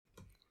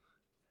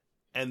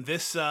And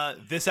this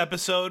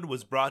episode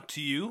was brought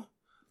to you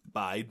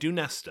by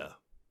Dunesta,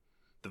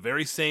 the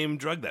very same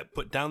drug that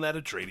put down that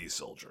Atreides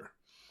soldier.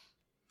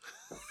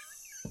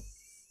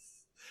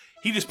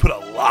 He just put a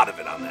lot of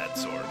it on that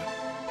sword.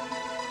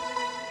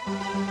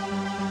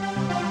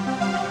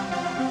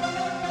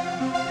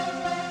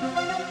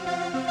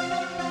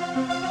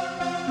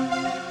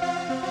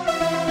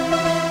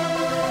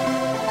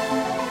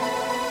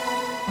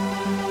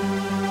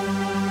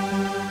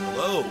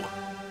 Hello,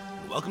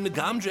 and welcome to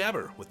Gom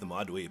Jabber with the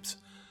Maudweebs,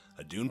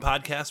 a Dune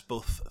podcast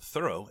both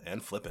thorough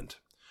and flippant.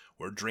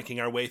 We're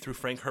drinking our way through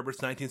Frank Herbert's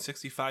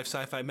 1965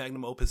 sci-fi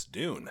magnum opus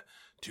Dune,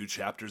 2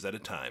 chapters at a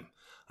time,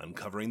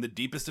 uncovering the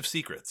deepest of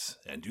secrets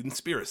and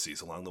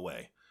conspiracies along the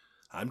way.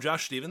 I'm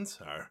Josh Stevens,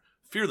 our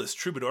fearless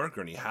troubadour,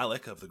 Gurney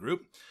Halleck of the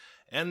group,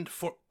 and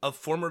of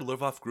former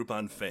Lvov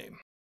Groupon fame.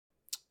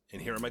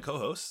 And here are my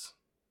co-hosts,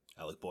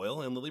 Alec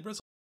Boyle and Lily Brizzle.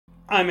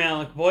 I'm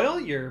Alec Boyle,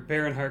 your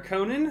Baron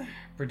Harkonnen,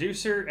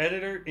 producer,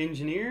 editor,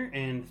 engineer,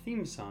 and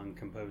theme song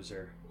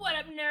composer. What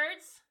up,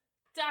 nerds?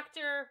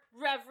 Dr.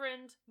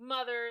 Reverend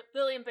Mother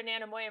Lillian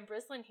Banana Moyen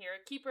Brislin here,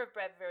 keeper of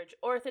beverage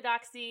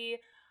orthodoxy,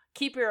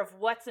 keeper of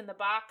what's in the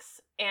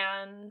box,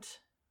 and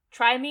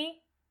try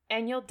me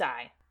and you'll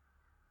die.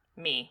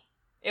 Me.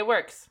 It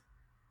works.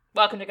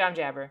 Welcome to Gom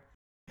Jabber.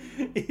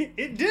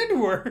 It did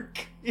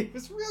work. It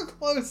was real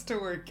close to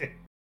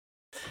working.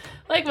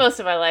 Like most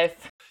of my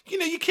life. You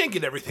know, you can't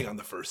get everything on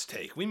the first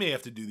take. We may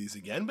have to do these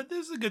again, but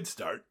this is a good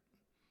start.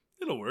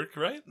 It'll work,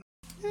 right?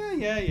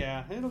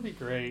 Yeah. It'll be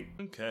great.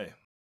 Okay.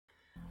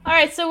 All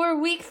right, so we're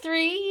week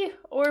 3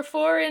 or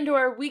 4 into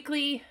our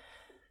weekly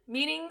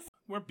meetings.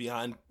 We're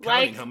beyond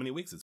counting Like- how many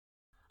weeks it's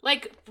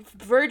Like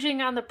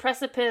verging on the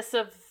precipice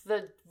of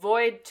the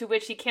void to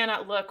which he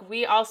cannot look.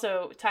 We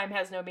also, time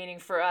has no meaning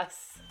for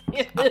us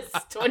in this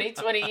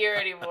 2020 year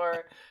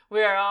anymore.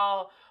 We are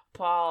all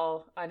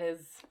Paul on his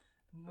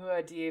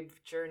Muad'Dib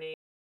journey.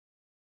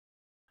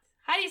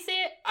 How do you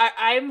say it?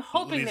 I'm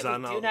hoping that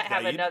we do not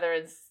have Lisan another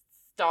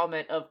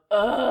installment of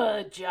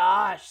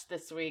Josh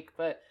this week,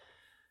 but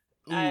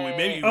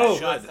maybe we Oh,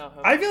 should.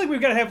 I feel like we're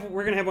gonna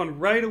have one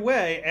right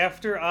away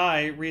after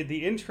I read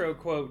the intro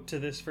quote to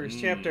this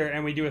first chapter,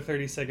 and we do a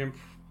 30-second,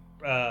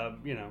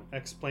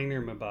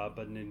 explainer mabob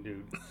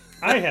dude.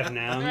 I have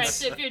nouns. All right,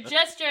 so if you're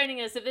just joining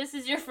us, if this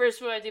is your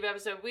first Muad'Dib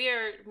episode,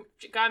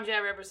 Gom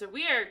Jabber episode,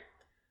 we are,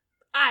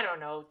 I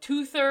don't know,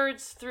 2/3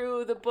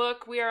 through the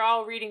book. We are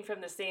all reading from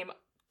the same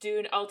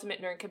Dune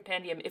Ultimate Nerd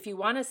Compendium. If you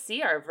want to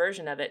see our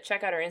version of it,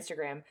 check out our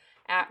Instagram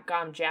at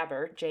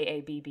GomJabber,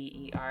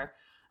 Jabber,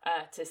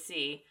 to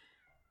see.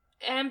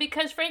 And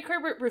because Frank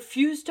Herbert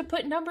refused to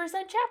put numbers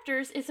on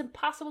chapters, it's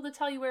impossible to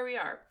tell you where we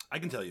are. I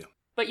can tell you.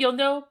 But you'll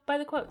know by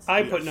the quotes.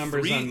 I We put are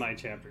numbers 3 on my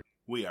chapter.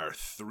 We are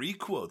 3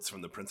 quotes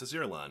from the Princess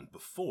Irulan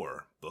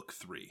before Book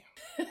 3.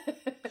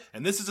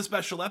 And this is a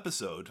special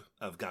episode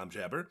of Gom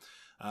Jabber.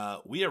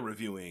 We are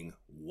reviewing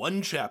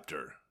 1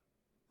 chapter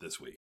this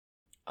week.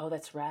 Oh,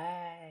 that's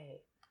right.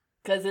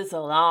 Because it's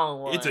a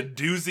long one. It's a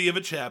doozy of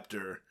a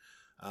chapter.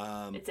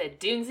 It's a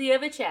doozy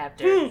of a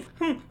chapter.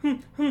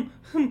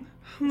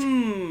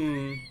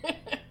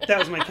 That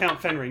was my Count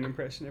Fenring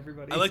impression,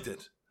 everybody. I liked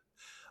it.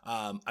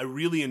 I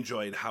really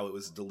enjoyed how it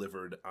was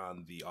delivered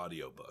on the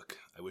audiobook.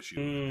 I wish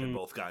you had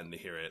both gotten to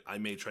hear it. I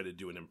may try to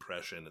do an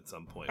impression at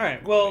some point. All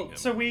right, well,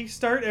 so we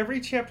start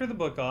every chapter of the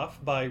book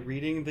off by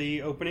reading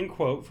the opening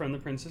quote from the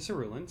Princess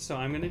Irulan, so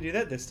I'm going to do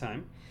that this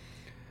time.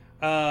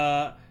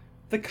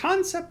 The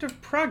concept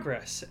of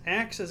progress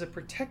acts as a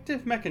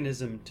protective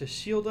mechanism to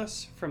shield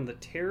us from the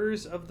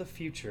terrors of the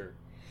future.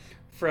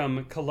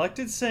 From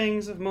Collected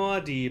Sayings of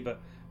Muad'Dib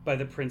by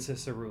the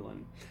Princess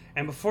Irulan.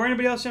 And before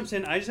anybody else jumps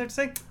in, I just have to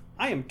say,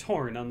 I am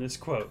torn on this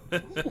quote.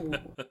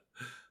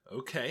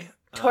 Okay.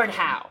 Torn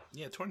how?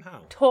 Yeah, torn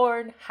how?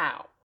 Torn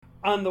how?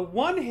 On the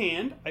one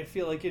hand, I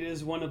feel like it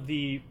is one of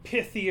the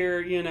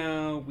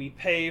pithier, we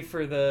pay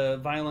for the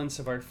violence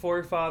of our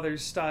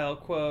forefathers style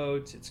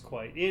quotes. It's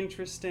quite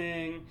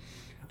interesting.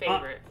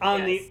 Favorite.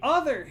 On yes. the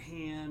other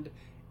hand,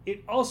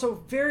 it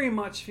also very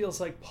much feels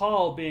like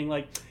Paul being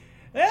like,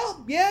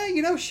 well,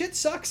 yeah, shit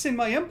sucks in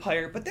my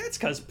empire, but that's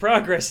because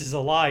progress is a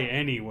lie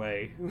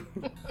anyway.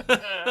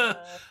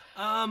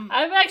 I'm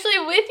actually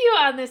with you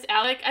on this,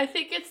 Alec. I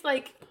think it's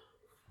like,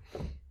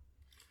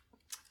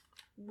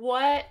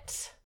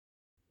 what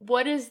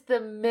is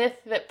the myth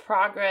that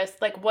progress,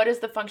 like, what is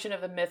the function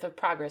of the myth of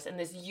progress in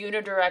this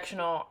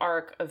unidirectional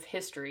arc of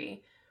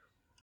history?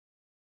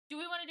 Do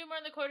we want to do more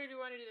in the quote, or do we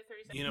want to do the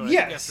 30 seconds? You know,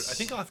 Yes. I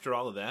think after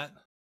all of that,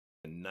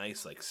 a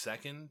nice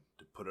second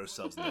to put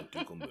ourselves in that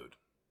ducal mood,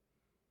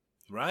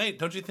 right?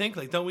 Don't you think?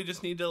 Don't we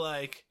just need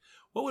to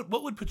what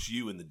would put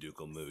you in the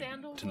ducal mood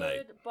Sandalwood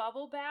tonight?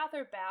 bubble bath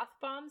or bath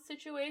bomb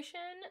situation?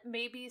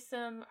 Maybe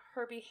some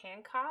Herbie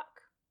Hancock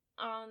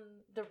on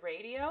the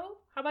radio?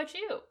 How about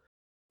you?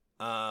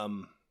 I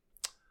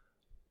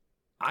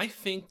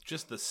think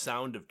just the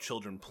sound of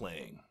children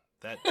playing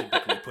that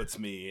typically puts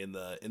me in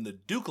the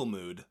ducal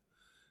mood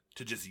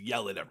to just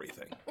yell at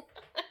everything.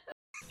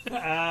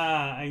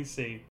 I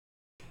see.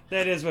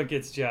 That is what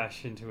gets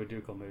Josh into a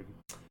ducal mood.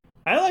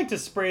 I like to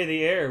spray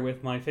the air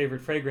with my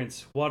favorite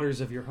fragrance,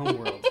 Waters of Your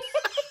Homeworld.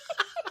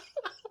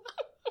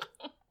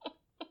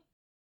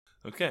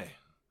 Okay.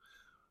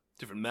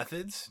 Different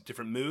methods,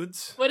 different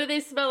moods. What do they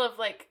smell of?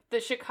 Like the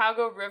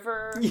Chicago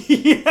River,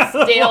 Yeah.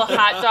 stale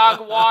hot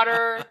dog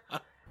water,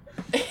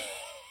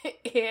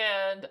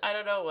 and I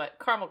don't know what,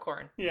 caramel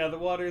corn. Yeah, the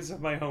waters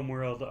of my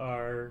homeworld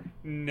are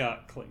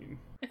not clean.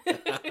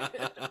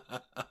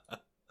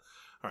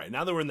 All right,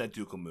 now that we're in that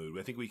ducal mood,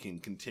 I think we can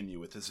continue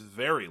with this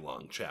very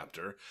long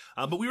chapter.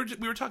 But we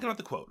were talking about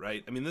the quote,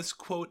 right? I mean, this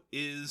quote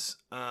is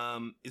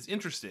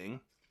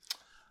interesting.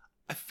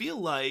 I feel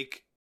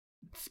like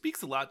it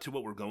speaks a lot to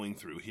what we're going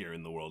through here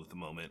in the world at the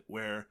moment,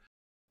 where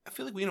I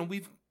feel like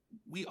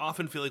we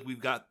often feel like we've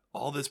got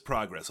all this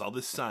progress, all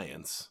this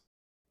science,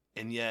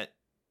 and yet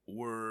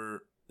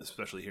we're,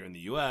 especially here in the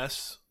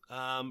U.S.,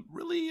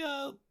 really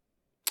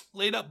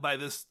laid up by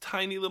this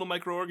tiny little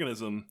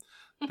microorganism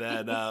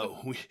that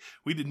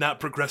we did not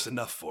progress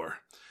enough for.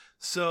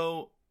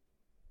 So,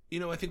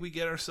 I think we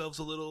get ourselves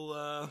a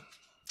little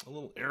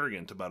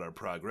arrogant about our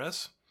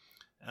progress,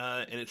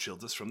 and it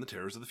shields us from the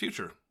terrors of the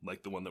future,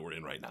 like the one that we're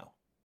in right now.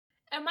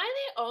 Am I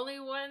the only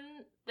one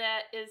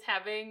that is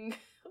having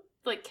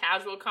like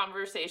casual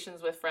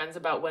conversations with friends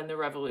about when the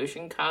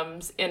revolution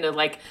comes in a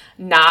like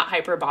not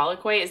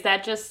hyperbolic way? Is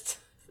that just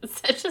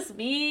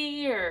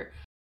me, or?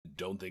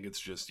 Don't think it's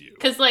just you.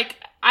 Because, like,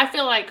 I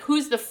feel like,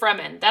 who's the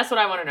Fremen? That's what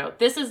I want to know.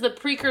 This is the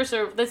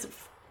precursor, this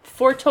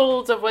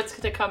foretold of what's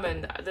to come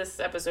in this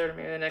episode or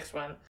maybe the next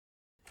one.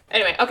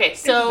 Anyway, okay,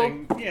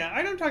 so... Yeah,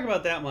 I don't talk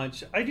about that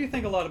much. I do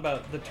think a lot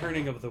about the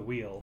turning of the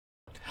wheel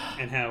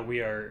and how we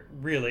are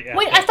really...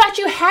 Wait, I thought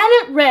you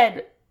hadn't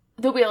read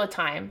The Wheel of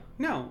Time.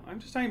 No,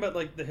 I'm just talking about,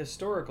 like, the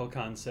historical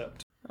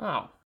concept.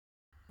 Oh.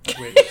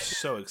 Which...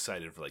 So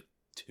excited for, like,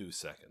 2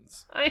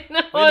 seconds. I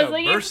know. I was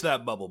like, burst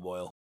that bubble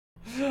boil.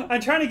 I'm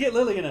trying to get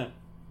Lily in a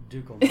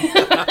ducal mood.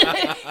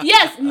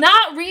 Yes,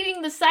 not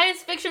reading the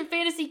science fiction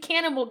fantasy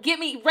canon will get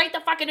me right the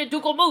fuck in a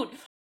ducal mood.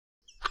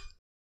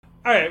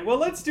 Alright, well,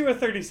 let's do a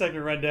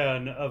 30-second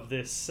rundown of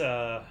this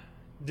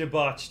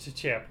debauched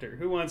chapter.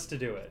 Who wants to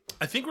do it?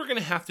 I think we're going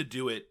to have to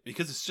do it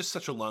because it's just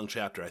such a long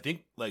chapter. I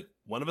think, like,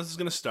 one of us is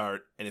going to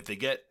start, and if they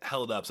get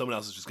held up, someone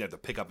else is just going to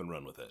have to pick up and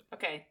run with it.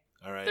 Okay.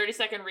 All right.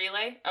 30-second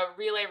relay? A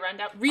relay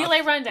rundown?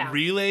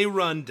 Relay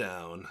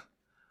rundown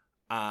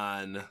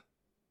on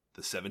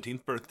the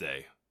 17th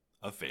birthday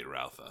of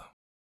Feyd-Rautha.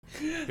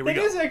 Here we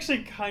go. That is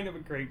actually kind of a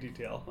great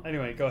detail.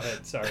 Anyway, go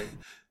ahead. Sorry.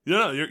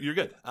 No, you're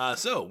good.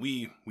 So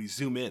we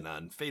zoom in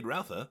on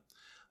Feyd-Rautha,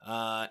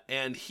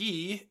 and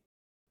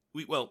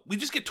we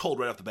just get told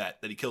right off the bat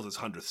that he kills his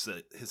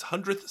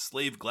 100th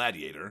slave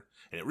gladiator,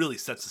 and it really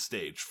sets the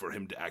stage for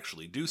him to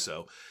actually do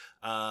so.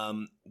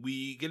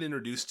 We get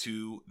introduced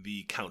to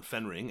the Count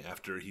Fenring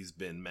after he's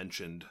been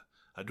mentioned.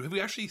 Have we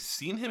actually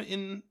seen him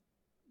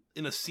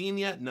in a scene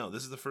yet? No,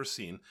 this is the first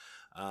scene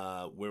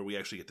where we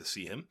actually get to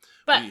see him.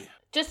 But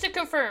just to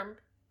confirm,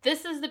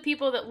 this is the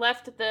people that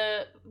left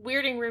the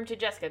weirding room to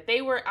Jessica.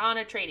 They were on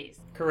Atreides.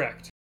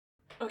 Correct.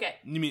 Okay.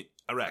 You mean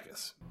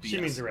Arrakis?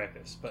 She means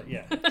Arrakis, but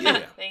yeah.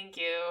 Yeah. Thank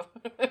you.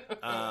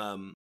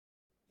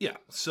 Yeah.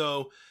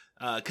 So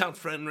Count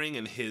Fenring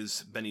and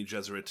his Bene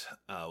Gesserit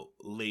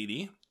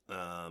lady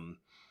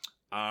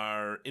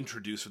are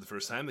introduced for the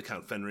first time. The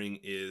Count Fenring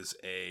is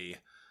a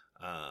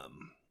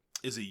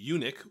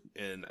eunuch,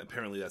 and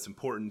apparently that's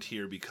important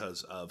here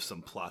because of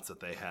some plots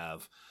that they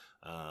have.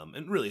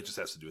 And really it just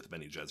has to do with the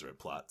Bene Gesserit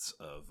plots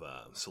of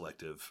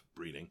selective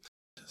breeding.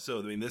 So,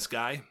 I mean, this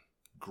guy,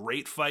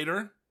 great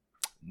fighter,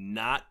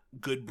 not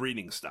good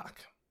breeding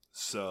stock.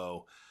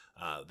 So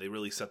they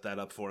really set that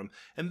up for him.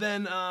 And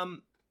then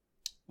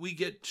we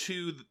get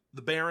to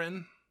the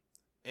Baron,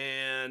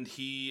 and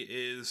he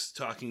is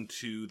talking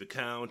to the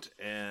Count,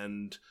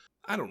 and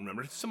I don't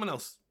remember. Someone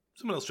else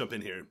jump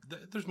in here.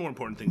 There's more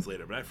important things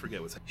later, but I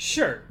forget what's happening.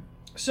 Sure.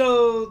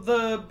 So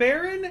the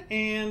Baron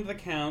and the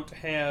Count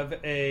have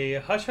a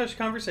hush-hush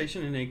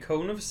conversation in a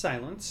cone of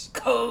silence.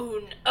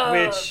 Cone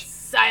of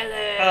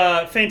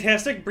silence.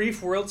 Fantastic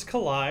Brief Worlds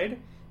Collide.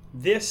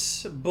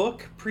 This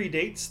book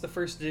predates the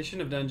first edition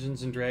of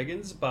Dungeons &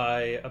 Dragons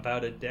by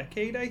about a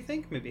decade, I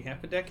think, maybe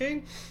half a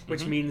decade,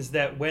 which means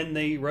that when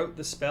they wrote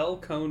the spell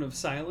Cone of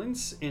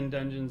Silence in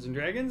Dungeons &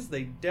 Dragons,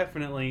 they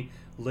definitely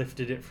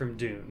lifted it from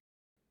Dune.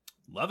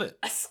 Love it.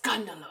 A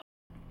scandalo.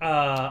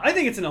 I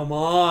think it's an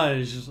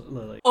homage,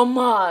 Lily.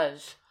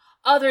 Homage.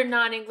 Other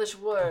non-English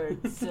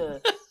words.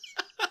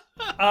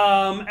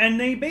 And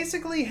they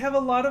basically have a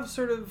lot of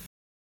sort of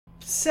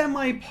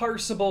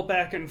semi-parsable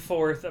back and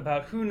forth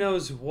about who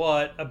knows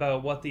what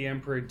about what the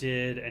Emperor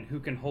did and who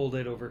can hold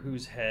it over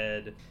whose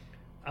head.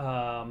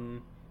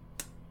 And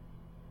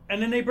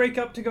then they break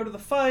up to go to the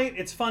fight.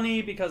 It's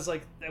funny because,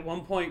 like, at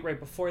one point right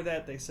before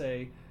that, they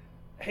say,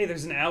 hey,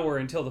 there's an hour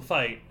until the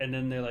fight. And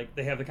then they're like,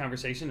 they have the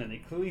conversation and they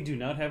clearly do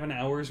not have an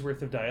hour's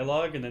worth of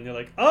dialogue. And then they're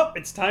like, oh,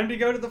 it's time to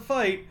go to the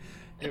fight.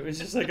 It was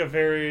just like a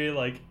very,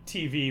 like,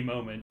 TV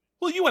moment.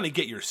 Well, you want to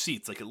get your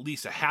seats like at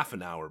least a half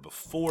an hour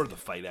before the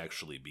fight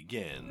actually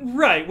begins.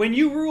 Right. When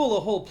you rule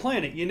a whole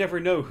planet, you never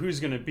know who's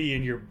going to be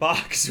in your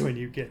box when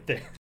you get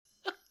there.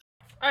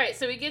 All right,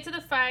 so we get to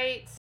the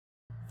fight.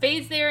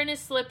 Fade's there in his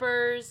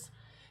slippers.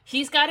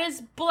 He's got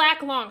his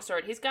black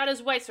longsword. He's got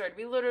his white sword.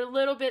 We learned a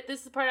little bit. This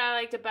is the part I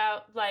liked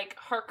about, like,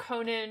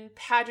 Harkonnen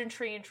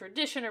pageantry and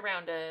tradition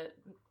around a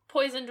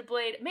poisoned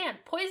blade. Man,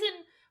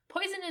 poison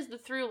is the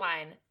through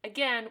line.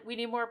 Again, we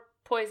need more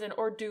poison,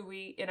 or do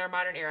we, in our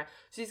modern era?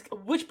 So he's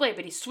which blade,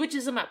 but he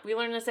switches them up. We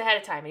learn this ahead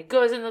of time. He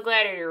goes in the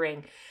gladiator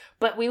ring.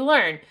 But we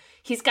learn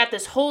he's got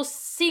this whole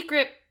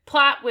secret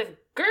plot with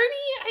Gurney,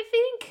 I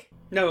think?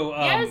 No,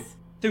 yes?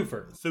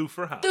 Thufir.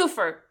 Thufir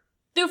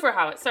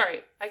Hawat.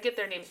 Sorry, I get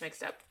their names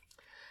mixed up.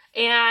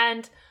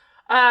 And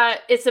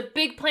it's a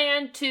big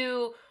plan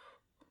to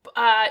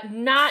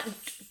not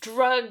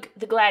drug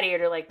the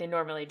gladiator like they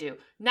normally do.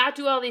 Not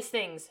do all these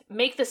things.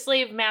 Make the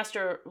slave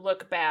master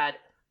look bad.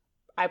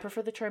 I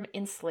prefer the term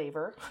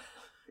enslaver.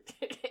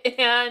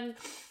 And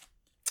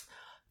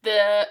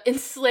the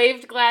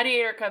enslaved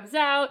gladiator comes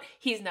out.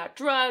 He's not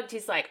drugged.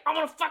 He's like, I'm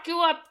gonna fuck you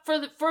up for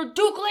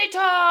Duke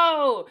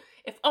Leto.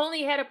 If only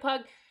he had a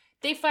pug.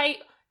 They fight.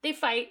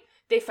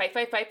 He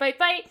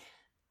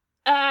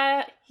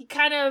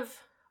kind of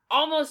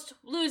almost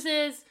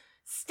loses,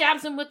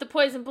 stabs him with the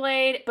poison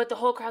blade, but the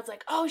whole crowd's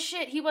like, oh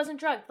shit, he wasn't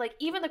drugged. Like,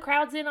 even the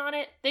crowd's in on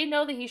it. They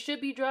know that he should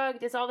be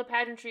drugged. It's all the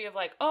pageantry of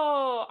like,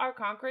 oh, our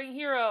conquering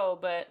hero,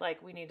 but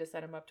like, we need to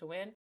set him up to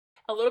win.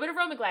 A little bit of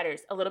Roman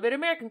gladiators, a little bit of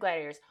American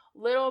gladiators, a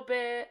little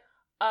bit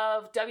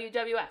of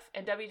WWF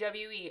and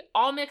WWE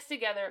all mixed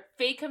together.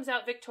 Fade comes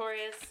out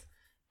victorious,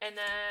 and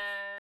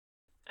then,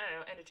 I don't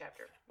know, end of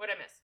chapter. What'd I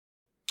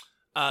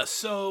miss?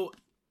 So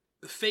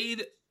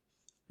Fade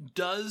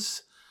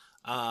does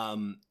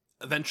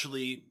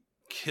eventually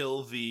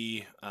kill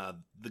the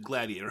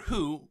gladiator,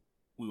 who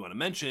we want to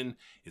mention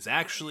is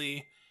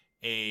actually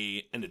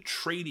an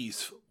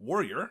Atreides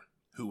warrior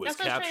who was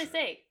captured. That's what I was trying to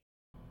say.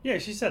 Yeah,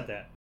 she said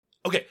that.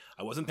 Okay,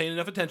 I wasn't paying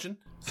enough attention,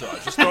 so I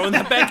was just throwing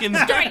that back in.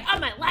 Story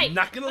of my life.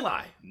 Not gonna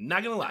lie.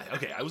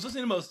 Okay, I was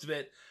listening to most of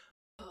it.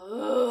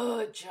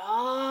 Oh,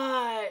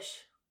 Josh.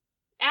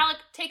 Alec,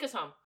 take us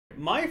home.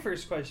 My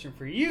first question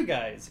for you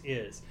guys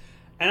is,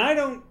 and I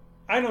don't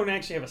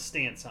actually have a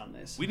stance on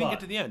this. We didn't get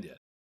to the end yet.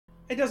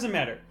 It doesn't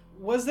matter.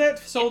 Was that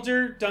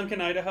soldier Duncan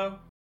Idaho?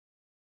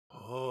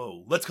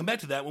 Oh, let's come back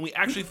to that when we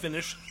actually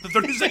finish the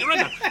 30-second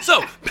rundown.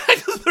 So, back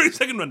to the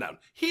 30-second rundown.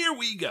 Here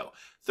we go.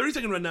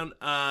 30-second rundown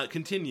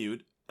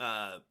continued.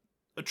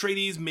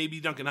 Atreides, maybe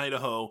Duncan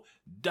Idaho,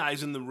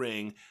 dies in the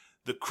ring.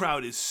 The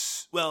crowd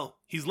is, well,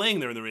 he's laying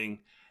there in the ring,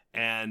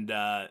 and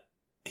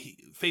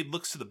Fade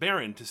looks to the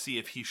Baron to see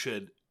if he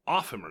should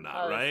off him or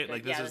not, right?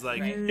 Like, this is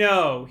like... Right.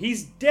 No,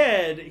 he's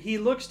dead. He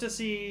looks to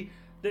see...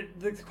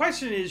 The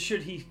question is,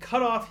 should he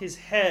cut off his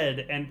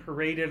head and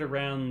parade it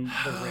around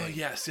the ring?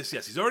 Yes.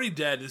 He's already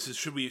dead. This is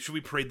should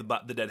we parade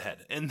the dead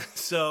head? And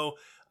so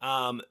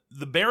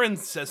the Baron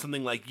says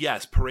something like,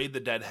 yes, parade the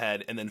dead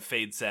head, and then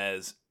Fade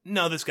says,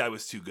 no, this guy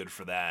was too good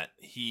for that.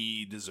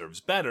 He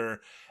deserves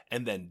better,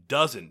 and then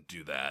doesn't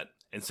do that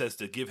and says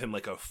to give him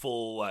like a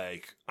full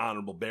like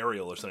honorable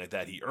burial or something like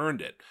that. He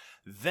earned it.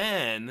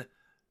 Then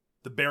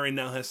the Baron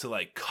now has to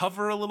like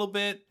cover a little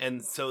bit,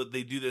 and so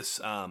they do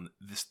this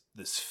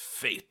this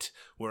fate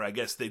where I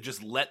guess they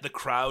just let the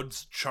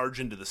crowds charge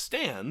into the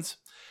stands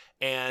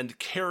and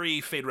carry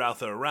Fade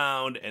Routha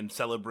around and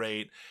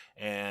celebrate.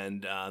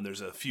 And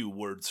there's a few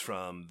words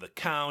from the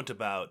Count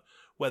about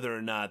whether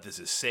or not this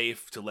is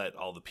safe to let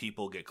all the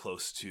people get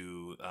close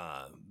to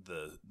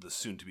the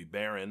soon-to-be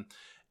Baron.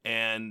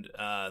 And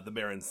the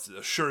Baron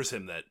assures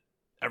him that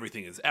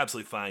everything is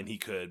absolutely fine. He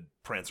could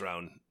prance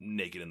around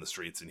naked in the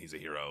streets and he's a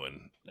hero,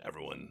 and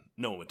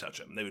no one would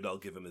touch him. They would all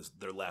give him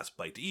their last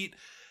bite to eat.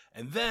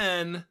 And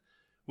then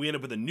we end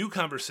up with a new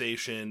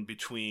conversation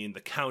between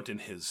the Count and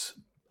his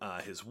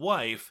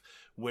wife,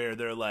 where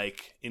they're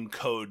like in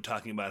code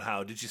talking about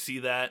how, did you see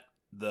that?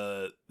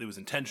 It was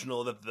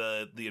intentional that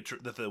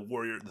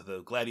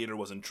the gladiator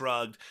wasn't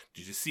drugged.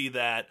 Did you see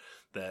that?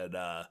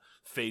 That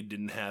Fade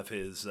didn't have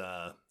his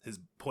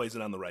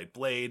poison on the right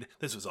blade.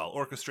 This was all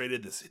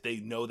orchestrated. They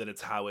know that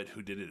it's Hawat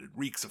who did it. It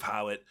reeks of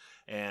Hawat.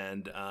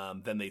 And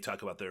then they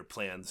talk about their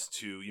plans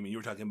to. You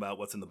were talking about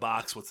what's in the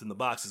box. What's in the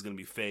box is going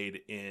to be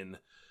Fade in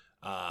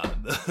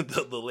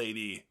the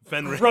lady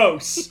Fenrir.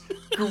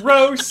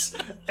 Gross.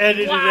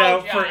 Edited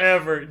out Josh.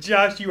 forever.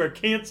 Josh, you are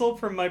canceled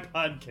from my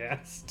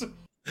podcast.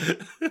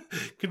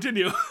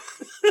 Continue.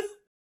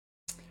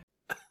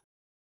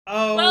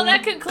 Oh, Well,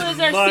 that concludes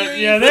our series.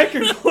 Yeah, that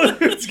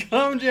concludes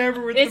Gom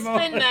Jabber with It's the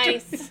been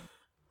nice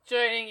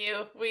joining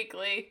you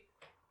weekly.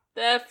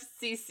 The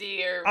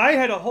FCC or I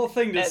had a whole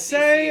thing to SEC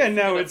say, is and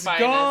now gonna it's find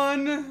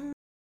gone.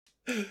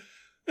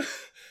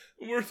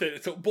 Worth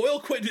it. So Boyle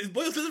quit. Is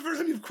Boyle the first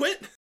time you've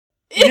quit?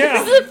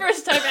 Yeah. This is the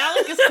first time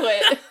Alec has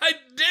quit. I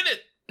did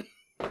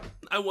it.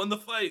 I won the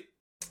fight.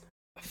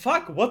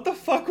 Fuck, what the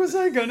fuck was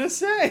I gonna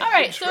say? All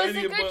right, so Trying it's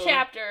to a get good Boyle.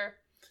 chapter.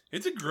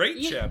 It's a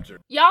great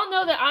chapter. Y'all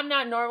know that I'm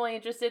not normally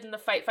interested in the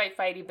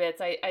fighty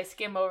bits. I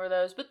skim over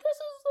those, but this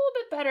is a little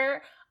bit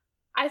better.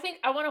 I think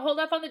I want to hold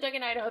up on the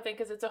Duncan Idaho thing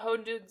because it's a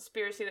Hohendu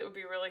conspiracy that would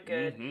be really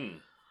good. Mm-hmm.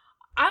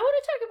 I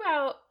want to talk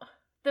about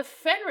the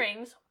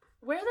Fenrings.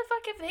 where the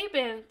fuck have they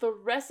been the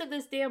rest of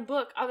this damn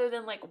book other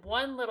than like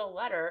one little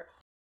letter?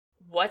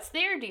 What's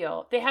their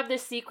deal? They have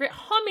this secret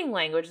humming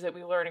language that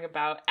we're learning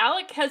about.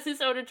 Alec has his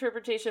own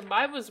interpretation.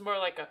 Mine was more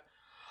like a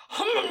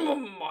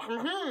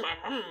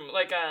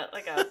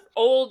like a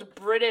old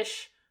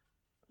British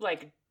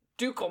like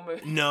ducal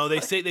move. No, they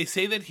say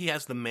that he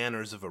has the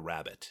manners of a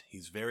rabbit.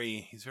 He's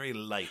very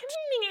light.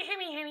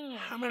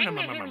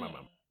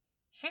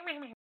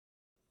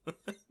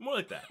 More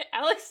like that.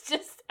 Alex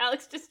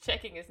just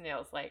checking his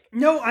nails like.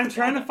 No, I'm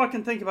trying to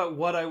fucking think about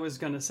what I was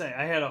gonna say.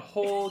 I had a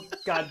whole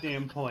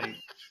goddamn point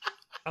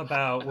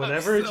about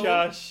whatever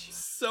Josh.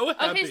 So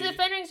happy. Okay, so the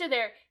Fenrings are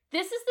there.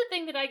 This is the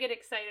thing that I get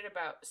excited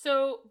about.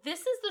 So this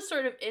is the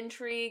sort of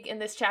intrigue in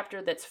this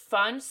chapter that's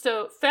fun.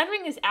 So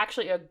Fenring is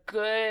actually a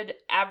good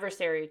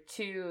adversary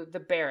to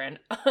the Baron.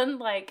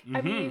 Unlike,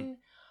 I mean,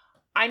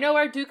 I know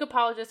our Duke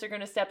apologists are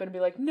going to step in and be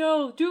like,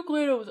 no, Duke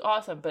Leto was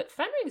awesome. But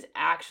Fenring's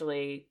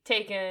actually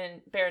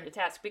taken Baron to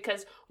task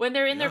because when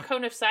they're in their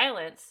Cone of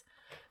Silence,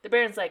 the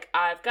Baron's like,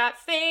 I've got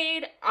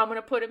Fade. I'm going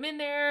to put him in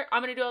there.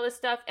 I'm going to do all this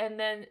stuff. And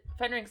then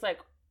Fenring's like,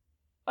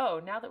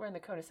 oh, now that we're in the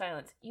Cone of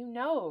Silence, you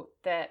know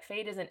that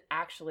Fade isn't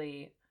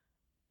actually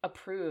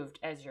approved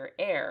as your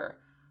heir.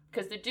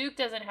 Because the Duke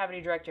doesn't have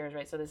any direct heirs,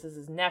 right? So this is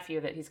his nephew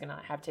that he's going to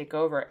have take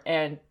over.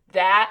 And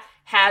that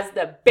has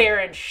the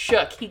Baron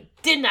shook. He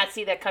did not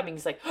see that coming.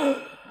 He's like, and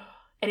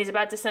he's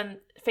about to send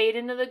Fade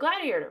into the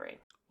gladiator ring.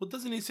 Well,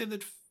 doesn't he say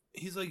that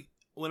he's like,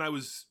 when I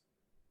was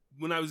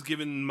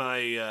given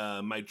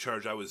my my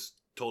charge, I was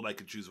told I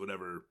could choose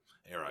whatever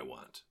heir I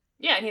want.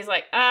 Yeah, and he's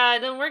like,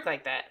 it doesn't work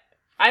like that.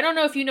 I don't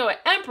know if you know what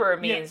emperor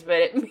means, but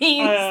it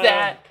means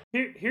that...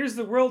 Here's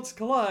the worlds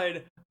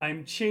collide.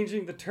 I'm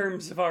changing the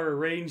terms of our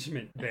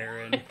arrangement,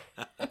 Baron.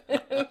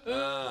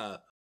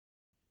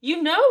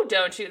 You know,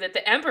 don't you, that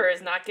the emperor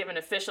is not given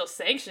official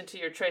sanction to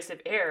your choice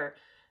of heir.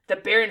 The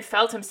Baron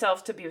felt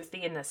himself to be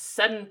within a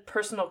sudden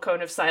personal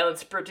cone of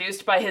silence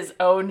produced by his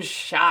own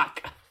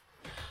shock.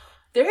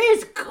 There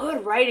is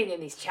good writing in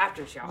these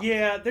chapters, y'all.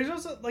 Yeah, there's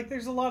also, like,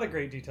 there's a lot of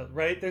great detail,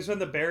 right? There's when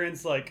the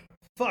Baron's like,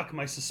 fuck,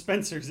 my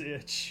suspensors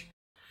itch.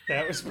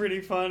 That was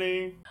pretty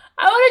funny.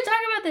 I want to talk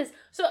about this.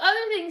 So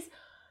other things,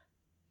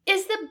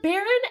 is the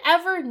Baron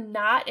ever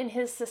not in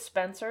his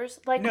suspensors?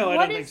 Like, no, I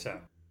don't think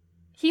so.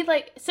 He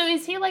like, so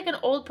is he like an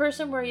old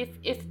person where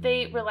if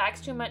they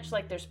relax too much,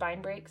 like their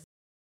spine breaks?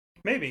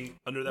 Maybe.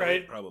 Under that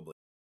right? weight, probably.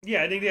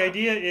 Yeah, I think the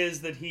idea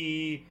is that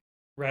he,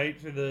 right,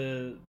 for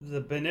the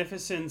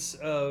beneficence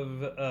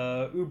of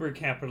uber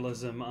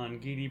capitalism on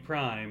Gidi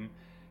Prime,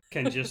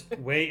 can just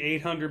weigh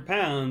 800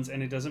 pounds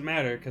and it doesn't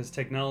matter because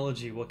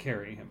technology will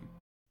carry him.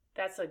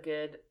 That's a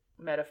good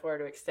metaphor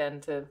to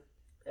extend to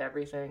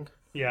everything.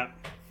 Yeah.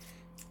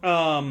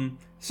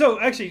 So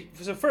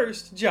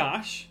first,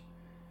 Josh,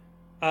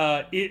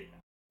 do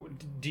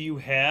you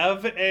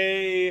have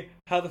a,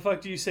 how the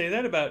fuck do you say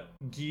that about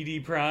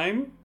Gidi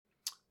Prime?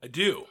 I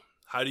do.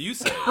 How do you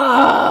say it?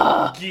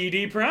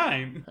 Gidi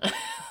Prime.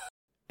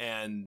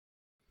 And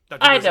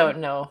Dr. I Grizzly, don't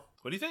know.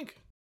 what do you think?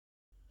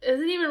 Is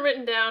it even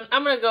written down?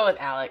 I'm gonna go with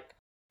Alec.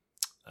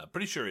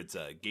 Pretty sure it's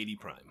Gady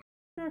Prime.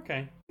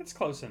 Okay, that's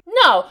close enough.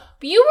 No,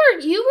 but you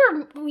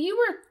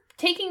were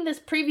taking this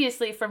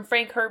previously from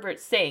Frank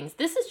Herbert's sayings.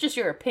 This is just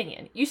your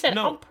opinion. You said,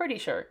 No. I'm pretty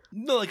sure.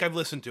 No, like I've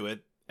listened to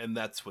it, and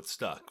that's what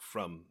stuck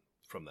from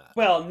that.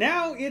 Well,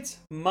 now it's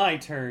my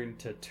turn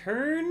to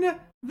turn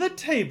the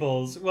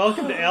tables.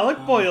 Welcome to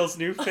Alec Boyle's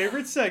new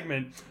favorite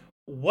segment.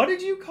 What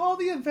did you call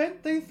the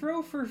event they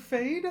throw for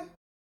Fade?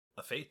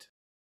 A fate.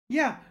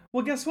 Yeah,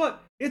 well, guess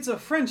what? It's a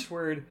French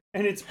word,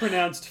 and it's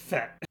pronounced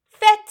fête.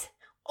 Fête.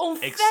 Oh,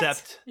 fête.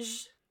 Except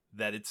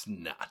that it's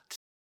not.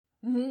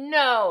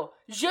 No.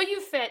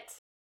 Joyeux fête.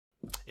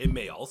 It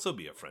may also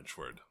be a French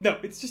word. No,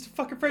 it's just a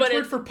fucking French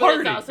word for But party.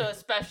 it's also a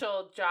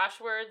special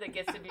Josh word that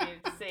gets to be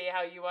say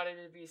how you want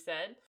it to be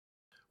said.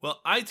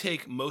 Well, I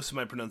take most of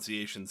my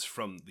pronunciations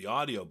from the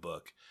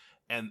audiobook,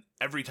 and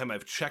every time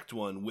I've checked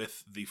one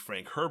with the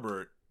Frank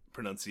Herbert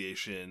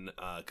pronunciation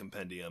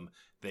compendium,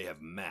 they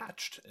have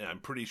matched. And I'm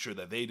pretty sure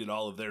that they did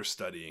all of their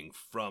studying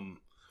from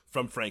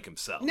Frank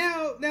himself.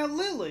 Now,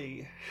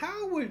 Lily,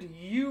 how would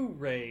you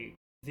rate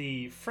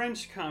the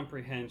French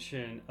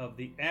comprehension of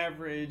the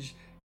average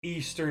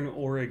Eastern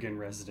Oregon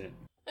resident?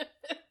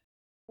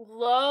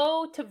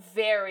 Low to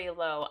very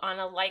low on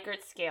a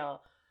Likert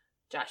scale.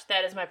 Josh,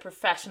 that is my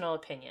professional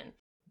opinion.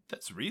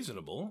 That's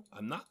reasonable.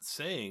 I'm not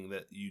saying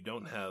that you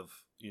don't have,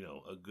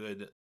 a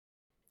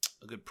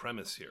good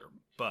premise here,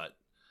 but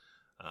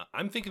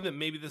I'm thinking that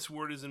maybe this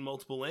word is in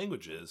multiple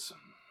languages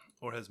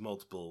or has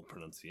multiple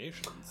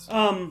pronunciations.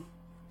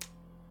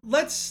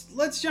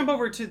 Let's jump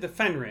over to the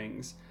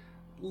Fenrings.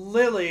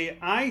 Lily,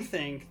 I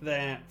think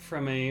that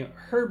from a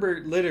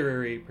Herbert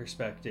literary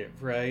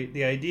perspective, right,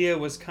 the idea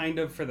was kind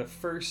of for the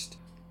first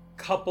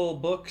couple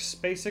books,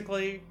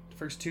 basically,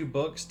 first two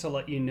books, to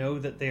let you know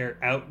that they're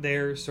out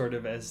there sort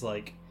of as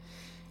like,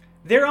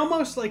 they're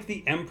almost like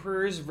the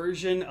Emperor's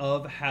version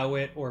of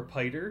Howitt or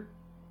Piter,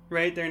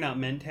 right? They're not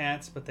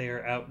mentats, but they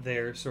are out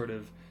there sort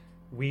of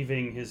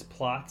weaving his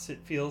plots, it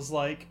feels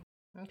like.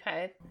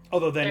 Okay.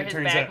 Although then They're it his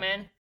turns out...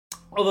 bagmen.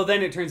 Although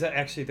then it turns out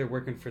actually they're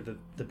working for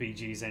the Bee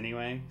Gees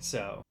anyway,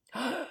 so.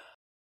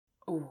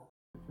 Ooh.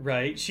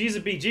 Right? She's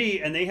a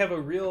BG, and they have a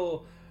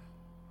real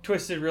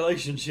twisted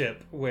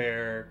relationship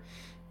where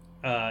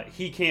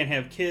he can't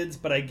have kids,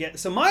 but I get...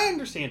 So my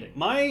understanding,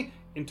 my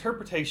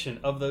interpretation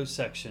of those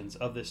sections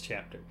of this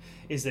chapter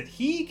is that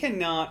he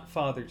cannot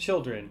father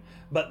children,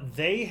 but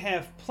they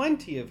have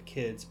plenty of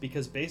kids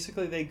because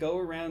basically they go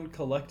around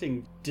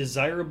collecting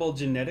desirable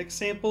genetic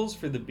samples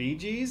for the Bee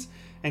Gees,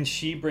 and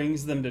she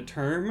brings them to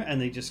term, and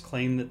they just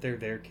claim that they're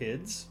their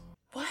kids.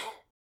 What?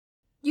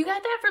 You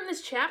got that from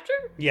this chapter?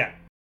 Yeah.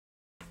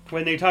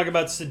 When they talk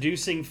about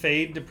seducing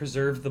Fade to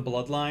preserve the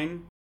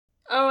bloodline.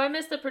 Oh, I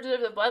missed the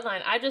preserve the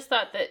bloodline. I just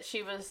thought that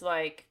she was,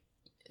 like,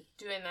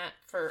 doing that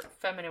for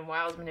feminine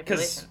wiles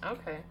manipulation.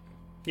 Okay.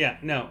 Yeah,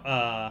 no.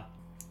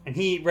 And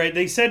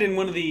they said in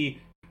one of the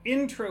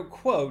intro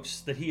quotes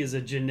that he is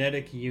a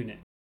genetic unit.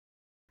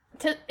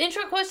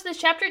 Intro quotes to this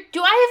chapter?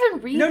 Do I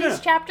even read these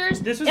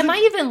chapters? Am I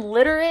even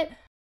literate?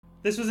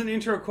 This was an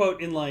intro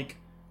quote in, like,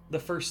 the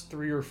first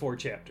 3 or 4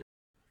 chapters.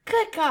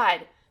 Good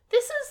God.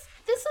 This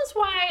is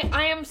why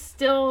I am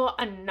still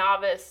a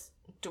novice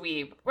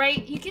dweeb,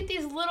 right? You get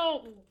these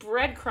little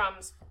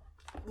breadcrumbs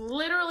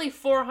literally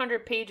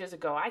 400 pages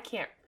ago. I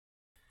can't.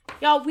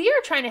 Y'all, we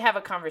are trying to have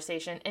a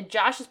conversation, and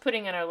Josh is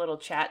putting in our little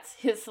chats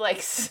his, like,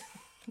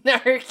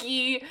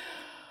 snarky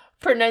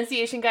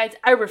pronunciation guides.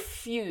 I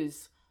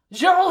refuse.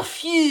 Je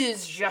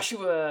refuse,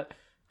 Joshua,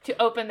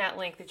 to open that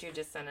link that you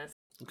just sent us.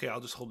 Okay,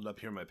 I'll just hold it up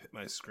here on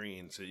my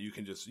screen so you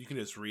can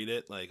just read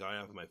it like I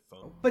have my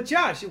phone. But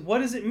Josh, what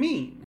does it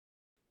mean?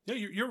 No,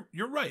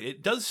 you're right.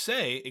 It does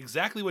say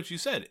exactly what you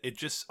said. It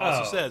just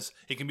also says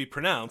it can be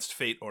pronounced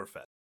Fate or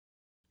Fet.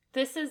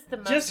 This is the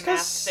most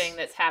masked thing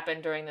that's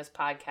happened during this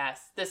podcast.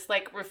 This,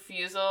 like,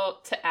 refusal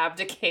to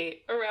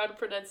abdicate around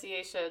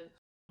pronunciation.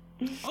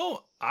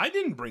 Oh, I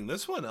didn't bring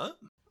this one up.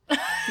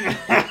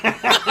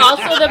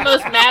 Also the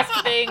most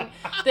masked thing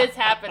that's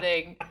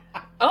happening.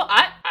 Oh,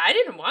 I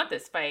didn't want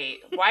this fight.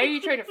 Why are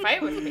you trying to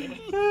fight with me?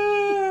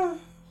 All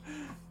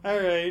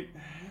right.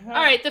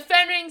 The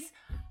Fenrings.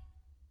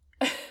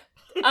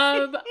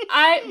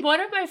 One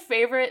of my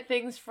favorite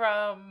things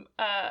from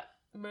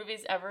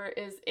movies ever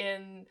is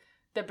in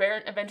the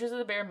Adventures of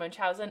the Baron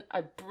Munchausen,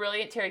 a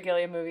brilliant Terry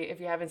Gilliam movie. If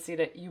you haven't seen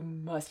it, you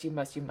must.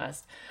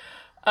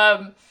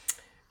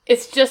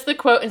 It's just the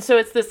quote, and so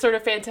it's this sort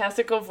of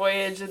fantastical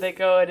voyage, and they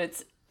go,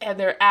 and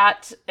they're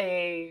at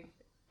a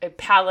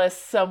palace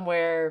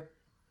somewhere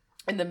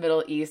in the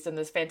Middle East in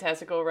this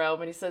fantastical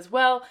realm, and he says,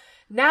 "Well,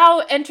 now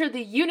enter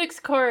the eunuchs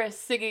chorus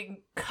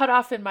singing 'Cut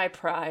Off in My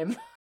Prime.'"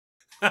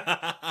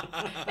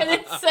 And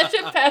it's such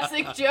a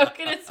passing joke,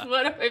 and it's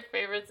one of my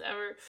favorites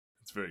ever.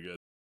 It's very good.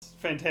 It's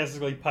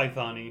fantastically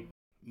Python-y.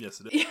 Yes,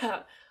 it is.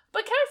 Yeah.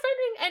 But Count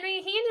Frederick, I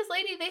mean, he and his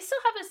lady, they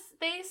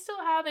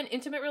still have an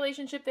intimate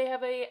relationship. They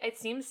have it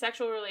seems,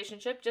 sexual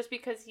relationship. Just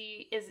because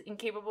he is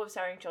incapable of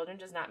siring children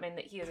does not mean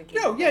that he is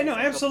incapable of sexual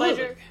absolutely.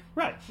 pleasure.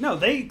 Right. No,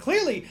 they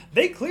clearly,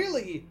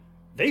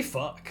 they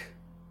fuck.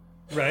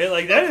 Right?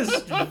 Like, that is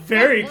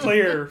very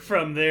clear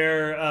from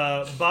their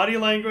body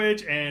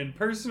language and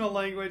personal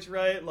language,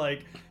 right?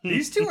 Like,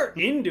 these two are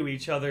into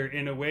each other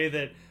in a way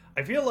that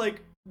I feel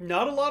like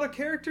not a lot of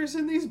characters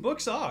in these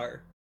books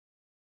are.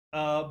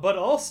 But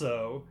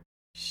also,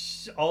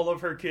 all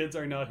of her kids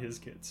are not his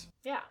kids.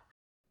 Yeah.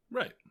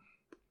 Right.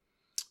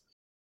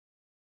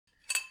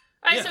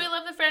 All right, so we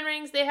love the friend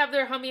rings. They have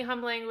their hummy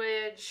hum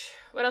language.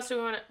 What else do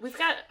we want to... We've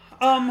got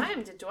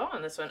time to dwell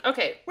on this one.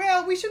 Okay.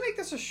 Well, we should make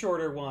this a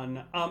shorter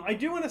one. I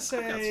do want to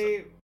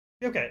say...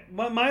 Okay,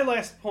 my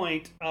last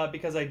point,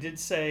 because I did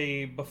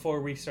say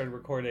before we started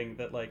recording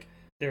that, like,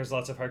 there's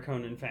lots of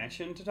Harkonnen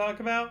fashion to talk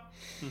about.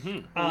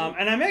 Mm-hmm.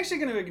 And I'm actually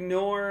going to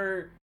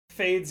ignore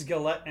Fade's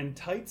galette and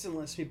tights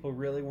unless people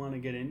really want to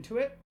get into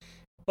it.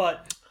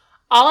 But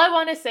all I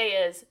want to say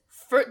is,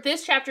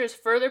 this chapter is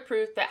further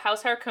proof that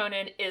House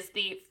Harkonnen is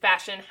the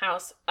fashion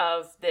house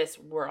of this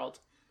world.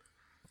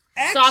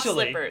 Soft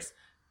slippers,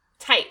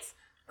 tights,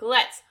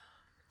 galettes,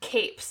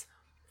 capes,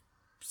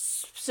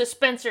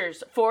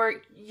 suspensors for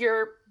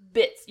your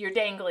bits, your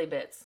dangly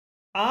bits.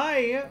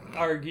 I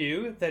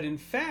argue that, in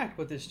fact,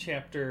 what this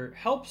chapter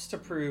helps to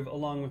prove,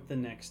 along with the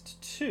next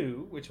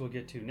two, which we'll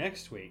get to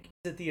next week,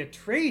 that the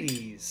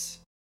Atreides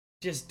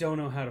just don't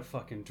know how to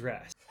fucking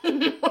dress.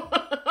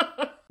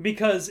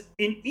 Because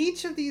in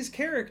each of these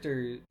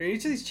characters, or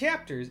each of these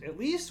chapters, at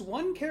least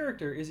one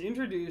character is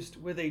introduced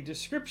with a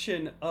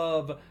description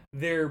of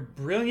their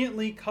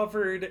brilliantly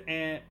colored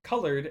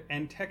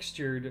and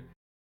textured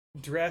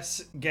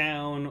dress,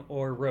 gown,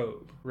 or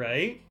robe,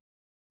 right?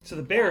 So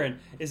the Baron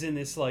is in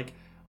this, like,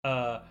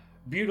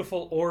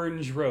 beautiful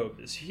orange robe,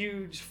 this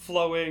huge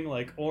flowing,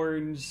 like,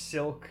 orange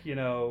silk, you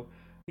know.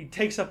 He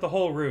takes up the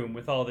whole room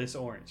with all this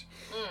orange.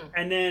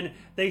 And then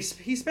he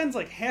spends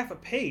like half a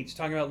page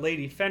talking about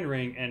Lady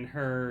Fenring and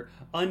her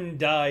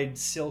undyed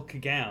silk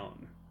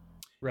gown.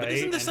 Right? But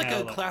isn't this like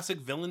a classic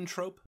villain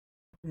trope?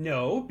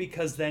 No,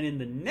 because then in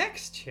the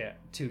next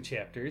two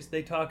chapters,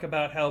 they talk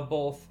about how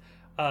both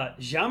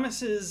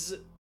Jamis's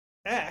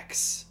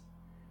ex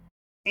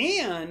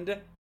and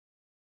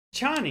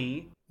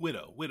Chani.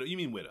 Widow. You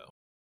mean widow?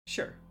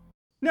 Sure.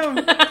 No,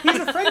 he's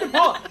a friend of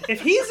Paul.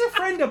 If he's a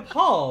friend of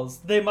Paul's,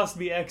 they must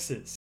be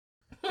exes.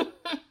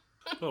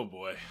 Oh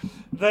boy.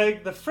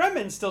 The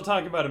Fremen's still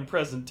talking about in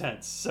present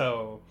tense,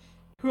 so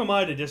who am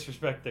I to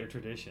disrespect their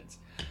traditions?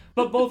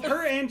 But both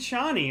her and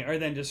Chani are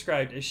then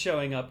described as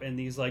showing up in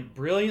these like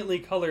brilliantly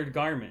colored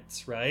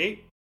garments,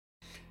 right?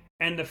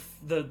 And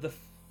the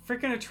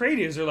freaking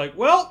Atreides are like,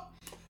 well,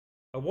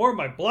 I wore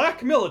my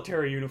black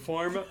military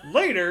uniform.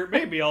 Later,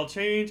 maybe I'll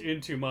change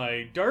into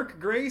my dark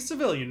gray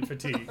civilian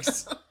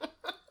fatigues.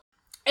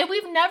 And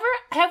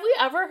have we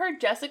ever heard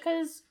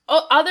Jessica's,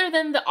 other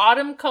than the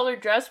autumn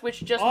colored dress,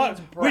 which just means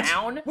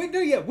brown?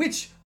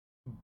 Which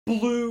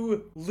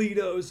blew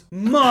Leto's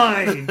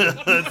mind.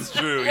 That's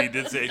true. He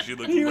did say she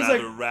looked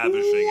rather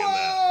ravishing in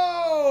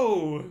that.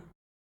 Whoa!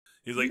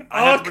 He's like,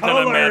 I have to pretend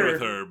I'm mad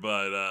with her,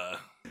 but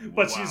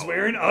wow. She's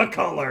wearing a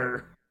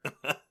color.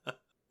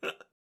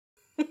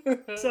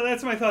 So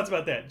that's my thoughts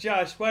about that.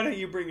 Josh, why don't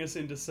you bring us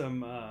into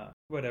some,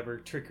 whatever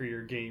trickery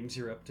or games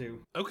you're up to?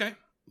 Okay.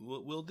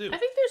 We'll do. I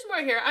think there's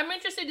more here. I'm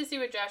interested to see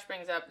what Josh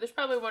brings up. There's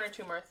probably one or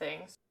two more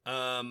things.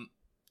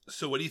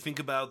 So what do you think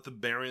about the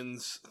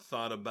Baron's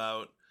thought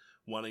about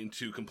wanting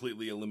to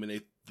completely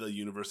eliminate the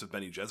universe of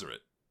Bene Gesserit?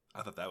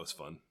 I thought that was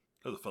fun.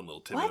 That was a fun little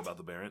tidbit about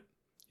the Baron.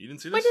 You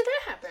didn't see this? When did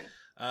that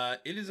happen?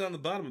 It is on the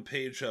bottom of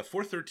page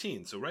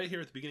 413. So right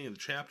here at the beginning of the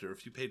chapter, a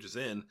few pages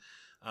in,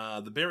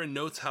 the Baron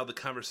notes how the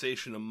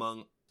conversation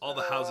among all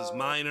the houses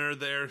minor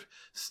there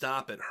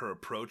stop at her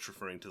approach,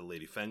 referring to the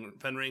Lady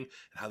Fenring, and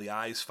how the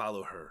eyes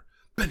follow her.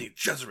 Bene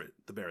Gesserit,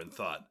 the Baron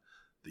thought.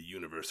 The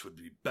universe would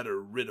be better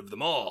rid of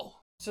them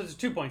all. So there's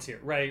 2 points here,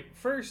 right?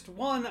 First,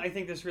 one, I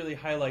think this really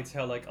highlights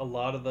how, like, a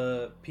lot of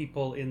the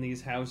people in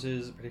these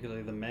houses,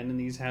 particularly the men in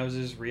these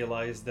houses,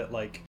 realize that,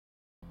 like,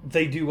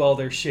 they do all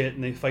their shit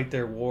and they fight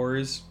their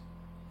wars,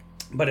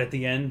 but at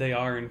the end they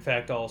are, in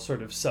fact, all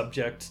sort of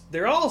subject.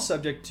 They're all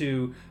subject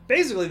to,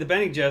 basically, the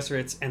Bene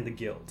Gesserits and the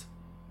Guild.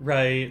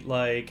 Right,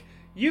 like,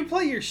 you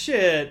play your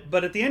shit,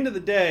 but at the end of the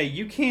day,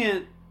 you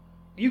can't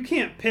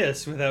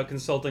piss without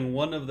consulting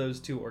one of those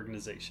two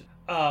organizations.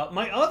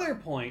 My other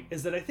point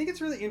is that I think it's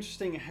really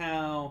interesting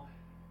how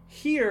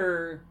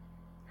here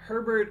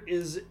Herbert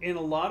is, in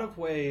a lot of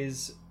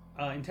ways,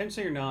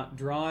 intentionally or not,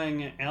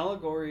 drawing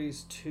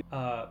allegories to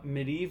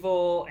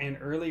medieval and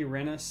early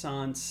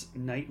Renaissance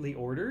knightly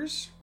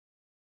orders.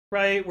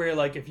 Right, where,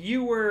 like, if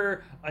you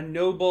were a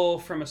noble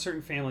from a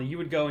certain family, you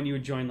would go and you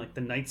would join, like, the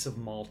Knights of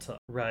Malta,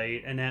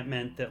 right? And that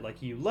meant that,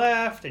 like, you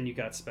left and you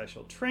got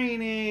special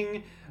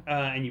training,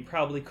 and you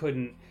probably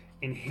couldn't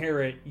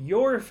inherit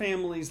your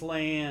family's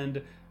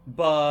land,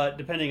 but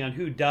depending on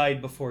who died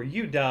before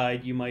you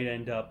died, you might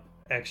end up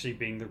actually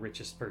being the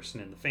richest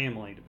person in the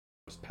family, the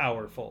most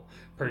powerful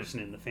person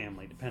in the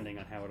family, depending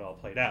on how it all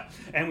played out.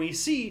 And we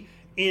see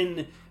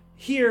in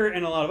here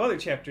and a lot of other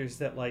chapters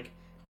that, like,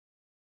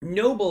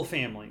 noble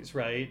families,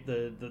 right?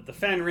 The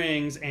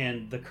Fenrings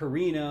and the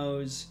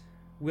Carinos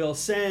will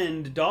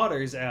send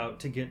daughters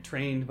out to get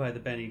trained by the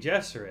Bene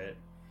Gesserit,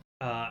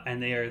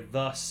 and they are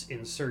thus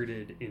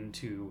inserted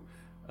into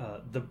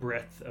the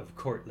breadth of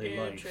courtly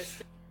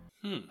life.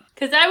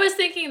 Because I was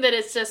thinking that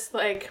it's just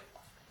like,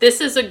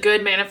 this is a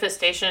good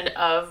manifestation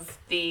of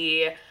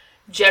the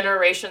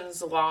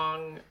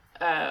generations-long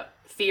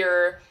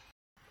fear.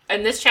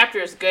 And this chapter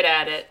is good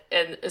at it,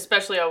 and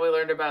especially all we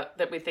learned about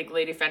that we think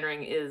Lady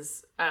Fenring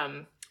is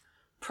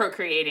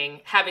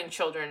procreating, having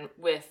children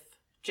with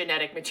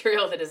genetic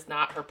material that is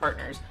not her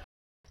partner's.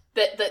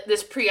 That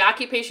this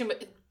preoccupation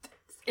with,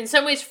 in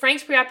some ways,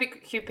 Frank's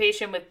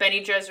preoccupation with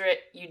Bene Gesserit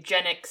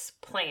eugenics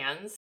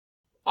plans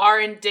are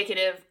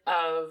indicative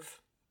of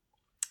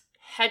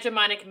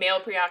hegemonic male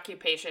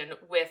preoccupation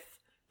with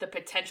the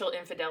potential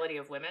infidelity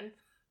of women,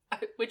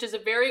 which is a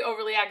very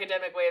overly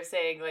academic way of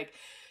saying, like,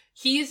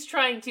 he's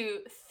trying to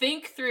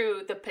think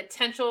through the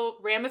potential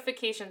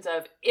ramifications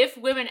of if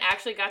women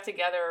actually got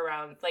together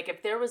around, like,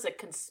 if there was a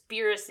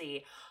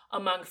conspiracy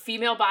among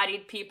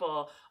female-bodied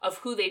people of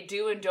who they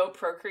do and don't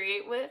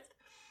procreate with,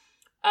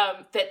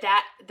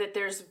 that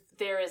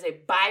there is a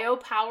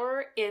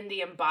biopower in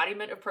the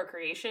embodiment of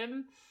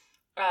procreation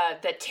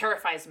that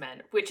terrifies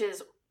men, which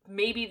is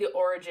maybe the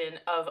origin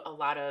of a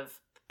lot of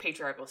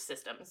patriarchal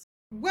systems.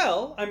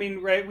 Well, I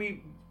mean, right?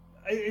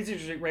 It's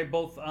interesting, right?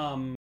 Both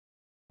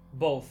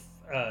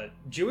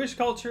Jewish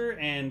culture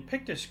and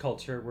Pictish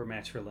culture were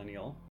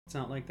matrilineal. It's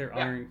not like there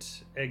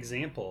aren't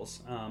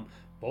examples.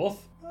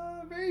 Both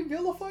very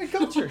vilified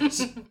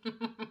cultures.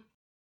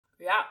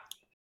 Yeah.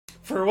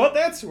 For what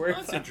that's worth.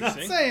 That's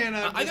interesting. I'm not saying,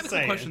 I got a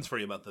couple questions for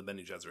you about the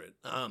Bene Gesserit.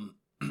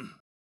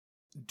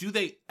 Do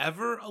they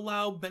ever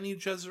allow Bene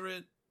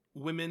Gesserit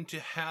women to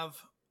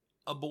have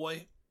a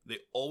boy? They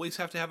always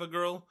have to have a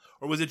girl?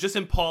 Or was it just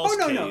in Paul's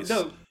case?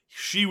 No.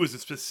 She was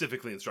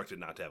specifically instructed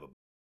not to have a boy.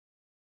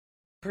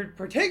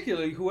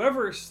 Particularly,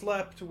 whoever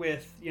slept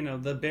with,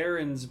 the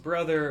Baron's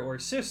brother or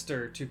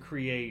sister to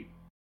create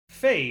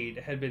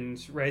Fade had been,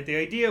 right? The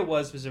idea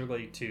was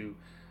specifically to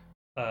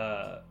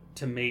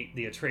mate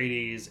the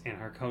Atreides and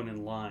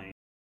Harkonnen line.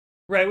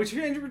 Right, which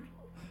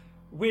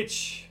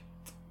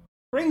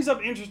brings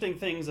up interesting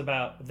things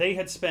about they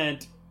had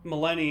spent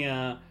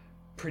millennia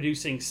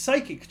producing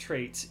psychic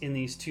traits in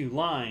these two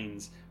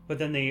lines, but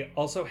then they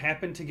also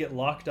happened to get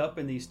locked up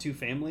in these two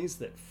families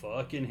that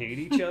fucking hate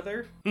each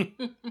other.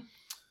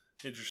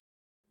 Interesting.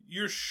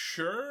 You're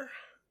sure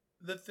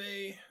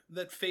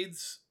that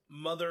Fade's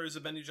mother is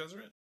a Bene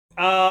Gesserit?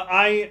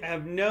 I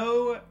have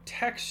no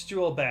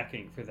textual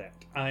backing for that.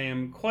 I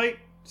am quite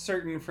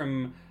certain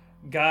from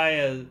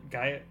Gaia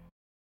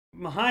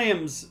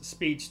Mahayam's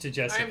speech to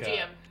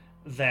Jessica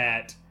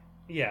that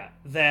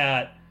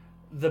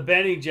the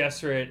Bene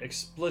Gesserit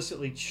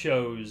explicitly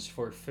chose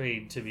for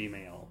Fade to be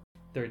male.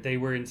 They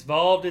were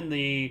involved in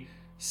the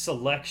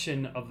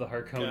selection of the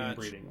Harkonnen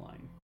breeding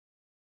line.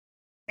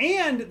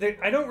 And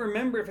I don't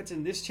remember if it's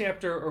in this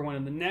chapter or one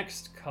of the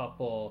next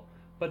couple,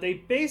 but they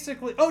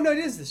basically... Oh, no, it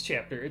is this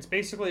chapter. It's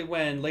basically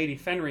when Lady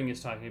Fenring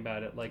is talking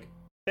about it. Like,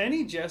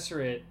 Bene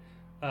Gesserit,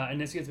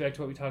 and this gets back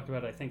to what we talked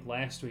about, I think,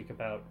 last week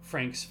about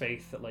Frank's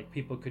faith that, like,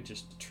 people could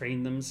just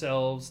train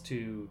themselves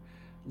to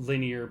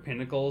linear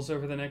pinnacles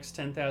over the next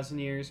 10,000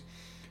 years.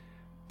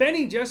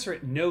 Bene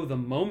Gesserit know the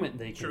moment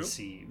they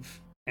conceive,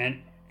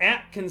 and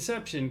at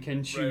conception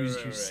can choose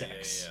your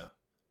sex. Yeah.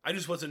 I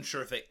just wasn't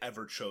sure if they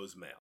ever chose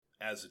male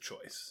as a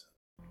choice.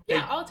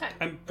 Yeah, all the time.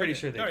 I'm pretty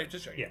sure they All right,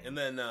 just checking. Yeah. And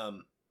then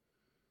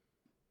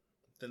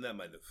that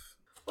might have...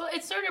 Well,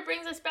 it sort of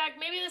brings us back.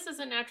 Maybe this is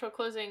a natural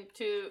closing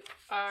to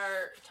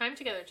our time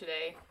together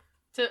today,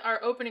 to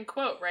our opening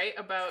quote, right?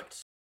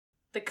 About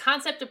the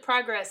concept of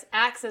progress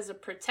acts as a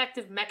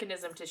protective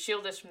mechanism to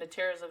shield us from the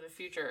terrors of the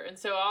future. And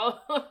so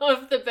all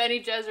of the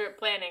Bene Gesserit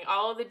planning,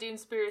 all of the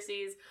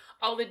Doomspiracies,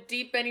 all the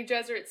deep Bene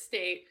Gesserit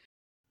state,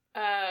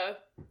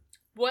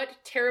 what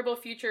terrible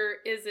future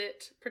is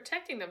it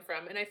protecting them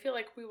from? And I feel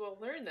like we will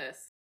learn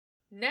this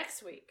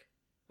next week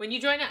when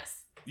you join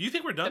us. You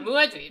think we're done? The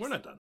Muad'Dibs. We're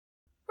not done.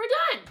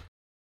 We're done.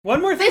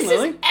 One more thing, This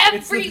Lily. is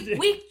every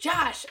week,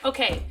 Josh.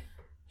 Okay,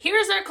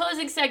 here's our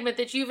closing segment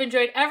that you've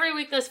enjoyed every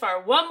week thus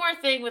far. One more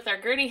thing with our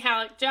Gurney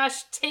Halleck.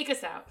 Josh, take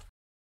us out.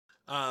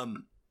 I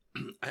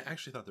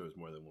actually thought there was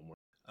more than one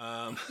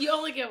more. You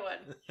only get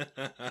one.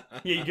 Yeah,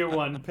 you get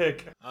one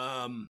pick.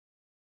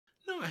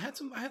 No, I had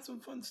some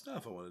fun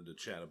stuff I wanted to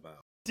chat about.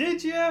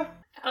 Did ya?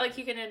 Alec,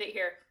 you can end it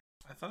here.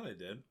 I thought I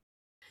did.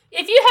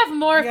 If you have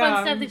more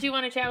fun stuff that you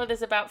want to chat with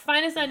us about,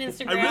 find us on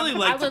Instagram. I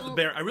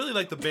really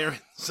liked the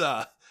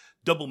Baron's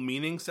double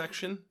meaning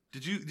section.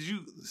 Did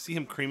you see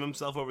him cream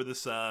himself over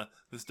this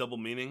double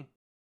meaning?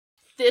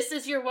 This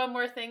is your one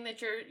more thing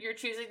that you're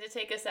choosing to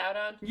take us out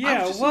on? Yeah,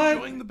 I was just what?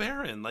 enjoying the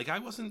Baron. Like I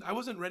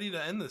wasn't ready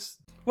to end this.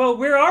 Well,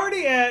 we're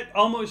already at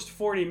almost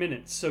 40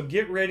 minutes, so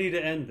get ready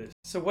to end this.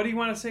 So what do you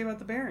want to say about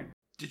the Baron?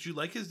 Did you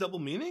like his double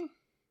meaning?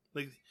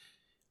 Like,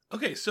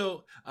 okay,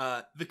 so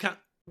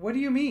What do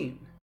you mean?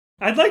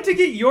 I'd like to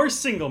get your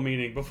single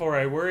meaning before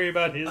I worry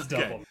about his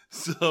double.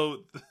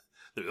 So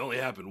it only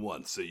happened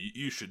once, so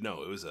you should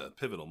know it was a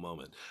pivotal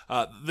moment.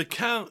 The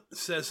Count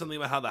says something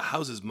about how the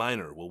house's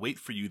minor will wait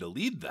for you to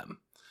lead them.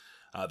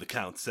 The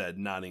Count said,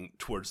 nodding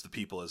towards the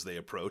people as they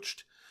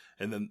approached.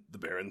 And then the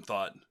Baron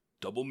thought,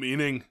 double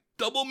meaning.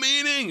 Double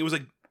meaning! It was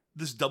like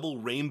this double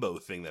rainbow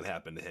thing that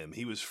happened to him.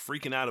 He was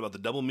freaking out about the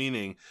double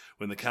meaning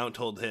when the Count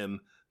told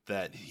him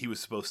that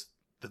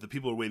that the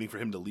people were waiting for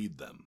him to lead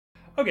them.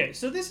 Okay,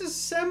 so this is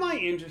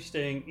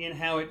semi-interesting in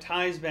how it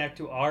ties back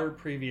to our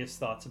previous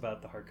thoughts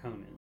about the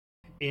Harkonnen.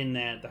 In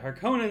that the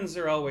Harkonnens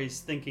are always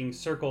thinking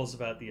circles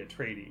about the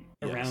Atreides,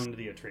 around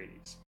the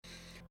Atreides.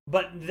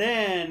 But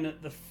then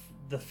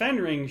the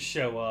Fenrings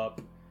show up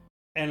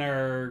and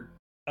are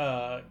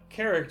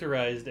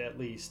characterized, at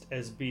least,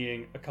 as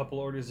being a couple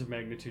orders of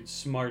magnitude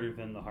smarter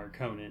than the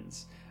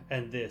Harkonnens.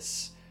 And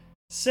this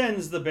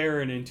sends the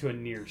Baron into a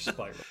near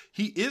spiral.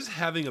 He is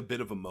having a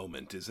bit of a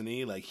moment, isn't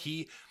he? Like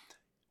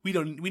we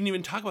didn't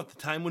even talk about the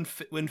time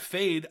when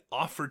Fade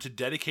offered to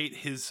dedicate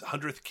his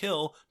 100th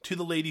kill to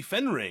the Lady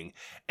Fenring,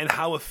 and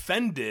how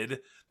offended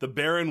the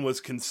Baron was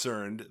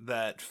concerned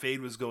that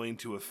Fade was going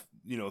to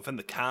offend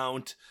the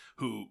Count,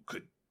 who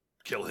could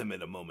kill him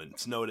at a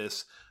moment's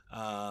notice.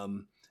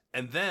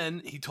 And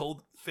then he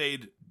told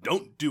Fade,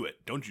 "Don't do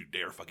it. Don't you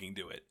dare fucking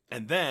do it."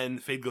 And then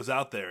Fade goes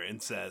out there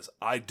and says,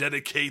 "I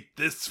dedicate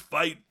this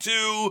fight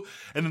to..."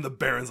 And then the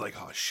Baron's like,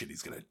 "Oh shit,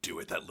 he's gonna do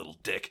it, that little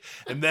dick."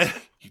 And then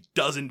he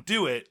doesn't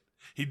do it.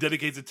 He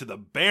dedicates it to the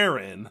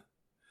Baron.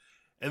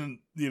 And,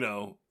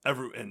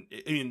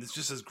 it's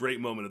just this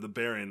great moment of the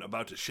Baron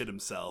about to shit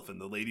himself,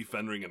 and the Lady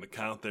Fenring and the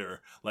Count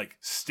there, like,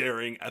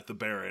 staring at the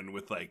Baron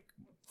with, like,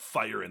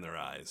 fire in their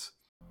eyes.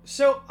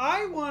 So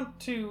I want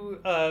to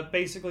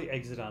basically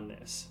exit on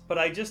this, but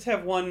I just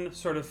have one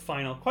sort of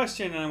final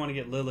question, and I want to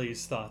get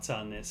Lily's thoughts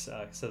on this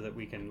so that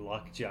we can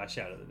lock Josh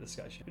out of the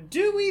discussion.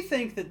 Do we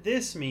think that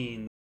this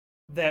means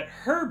that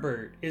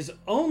Herbert is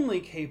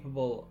only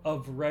capable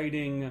of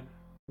writing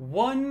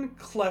one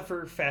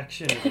clever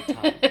faction at a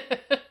time?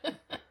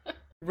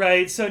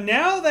 Right, so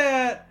now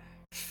that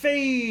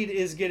Fade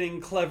is getting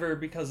clever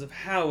because of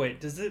Howitt,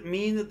 does it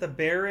mean that the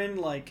Baron,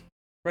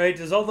 right,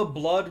 does all the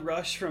blood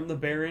rush from the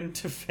Baron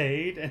to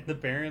Fade, and the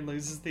Baron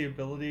loses the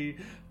ability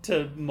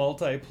to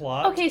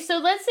multi-plot? Okay, so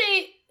let's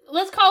say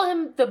let's call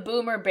him the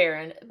Boomer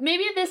Baron.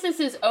 Maybe this is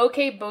his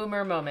okay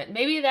Boomer moment.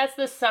 Maybe that's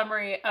the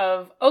summary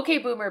of okay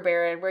Boomer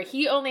Baron, where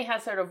he only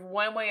has sort of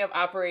one way of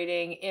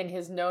operating in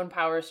his known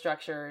power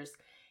structures.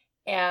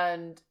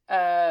 And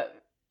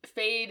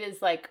Fade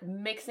is like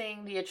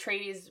mixing the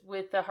Atreides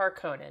with the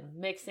Harkonnen,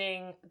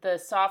 mixing the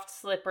soft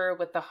slipper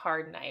with the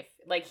hard knife.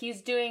 Like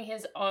he's doing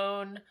his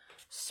own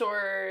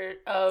sort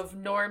of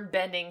norm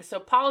bending. So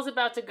Paul's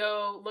about to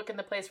go look in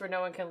the place where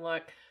no one can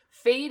look.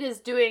 Fade is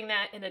doing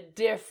that in a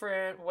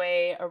different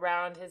way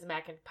around his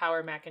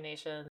power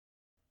machinations.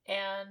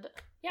 And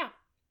yeah,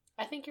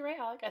 I think you're right,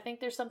 Alec. I think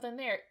there's something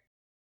there.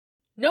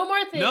 No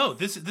more things. No,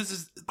 this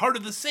is part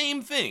of the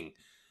same thing.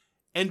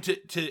 And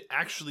to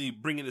actually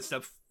bring it a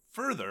step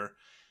further,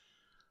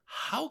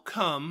 how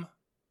come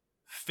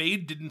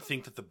Fade didn't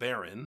think that the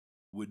Baron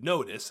would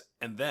notice,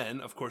 and then,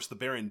 of course, the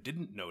Baron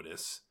didn't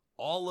notice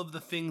all of the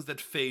things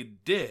that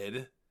Fade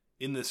did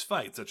in this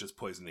fight, such as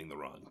poisoning the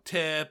wrong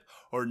tip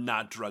or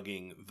not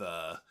drugging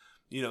the,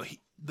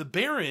 the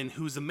Baron,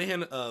 who's a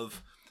man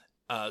of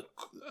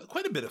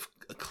quite a bit of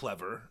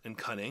clever and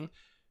cunning,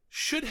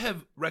 should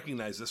have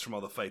recognized this from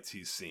all the fights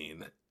he's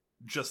seen,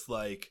 just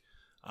like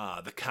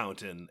the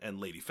Count and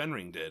Lady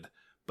Fenring did,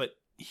 but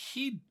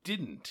he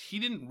didn't. He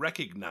didn't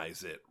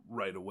recognize it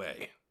right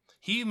away.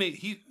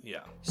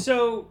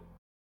 So,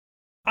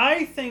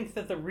 I think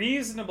that the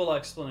reasonable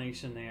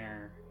explanation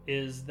there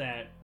is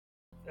that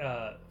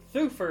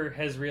Thufir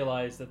has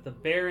realized that the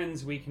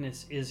Baron's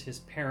weakness is his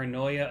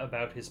paranoia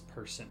about his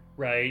person,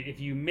 right? If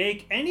you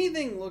make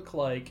anything look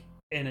like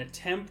an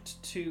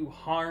attempt to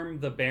harm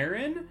the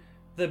Baron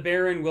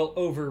will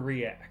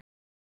overreact,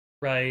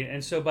 right?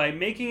 And so by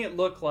making it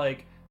look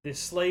like the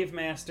slave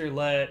master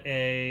let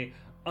a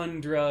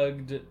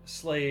undrugged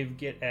slave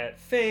get at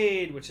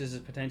Fade, which is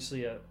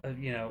potentially a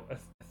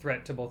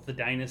threat to both the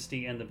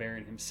dynasty and the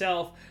Baron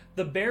himself,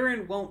 the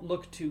Baron won't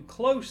look too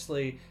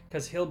closely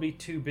because he'll be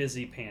too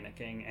busy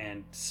panicking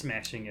and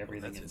smashing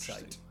everything in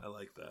sight. I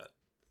like that.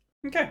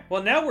 Okay,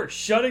 well now we're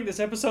shutting this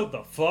episode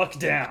the fuck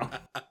down.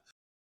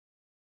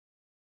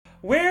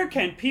 Where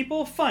can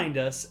people find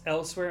us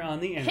elsewhere on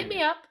the internet? Hit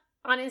me up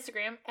on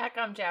Instagram at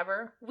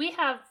GomJabber. We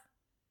have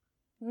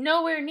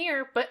nowhere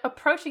near, but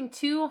approaching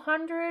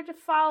 200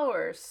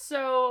 followers.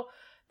 So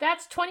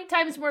that's 20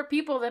 times more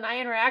people than I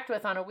interact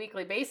with on a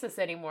weekly basis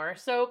anymore.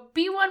 So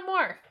be one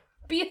more.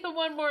 Be the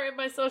one more in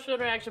my social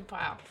interaction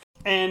pile.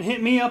 And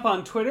hit me up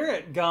on Twitter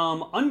at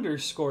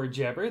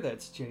Gom_Jabber.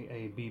 That's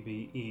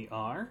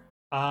Jabber.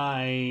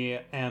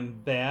 I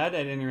am bad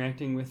at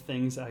interacting with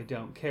things I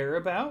don't care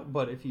about,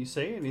 but if you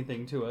say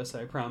anything to us,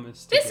 I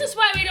promise to. This is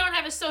why we don't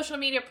have a social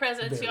media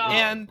presence, y'all.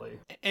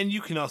 And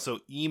you can also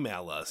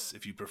email us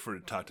if you prefer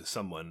to talk to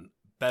someone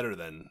better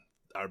than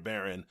our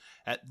Baron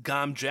at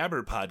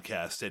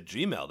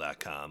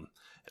gomjabberpodcast@gmail.com. And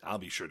I'll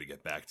be sure to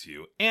get back to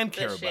you and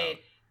care about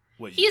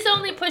what you He's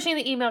only pushing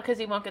the email because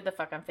he won't get the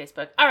fuck on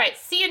Facebook. All right,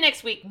 see you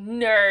next week,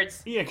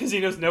 nerds. Yeah, because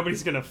he knows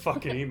nobody's going to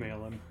fucking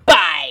email him.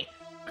 Bye.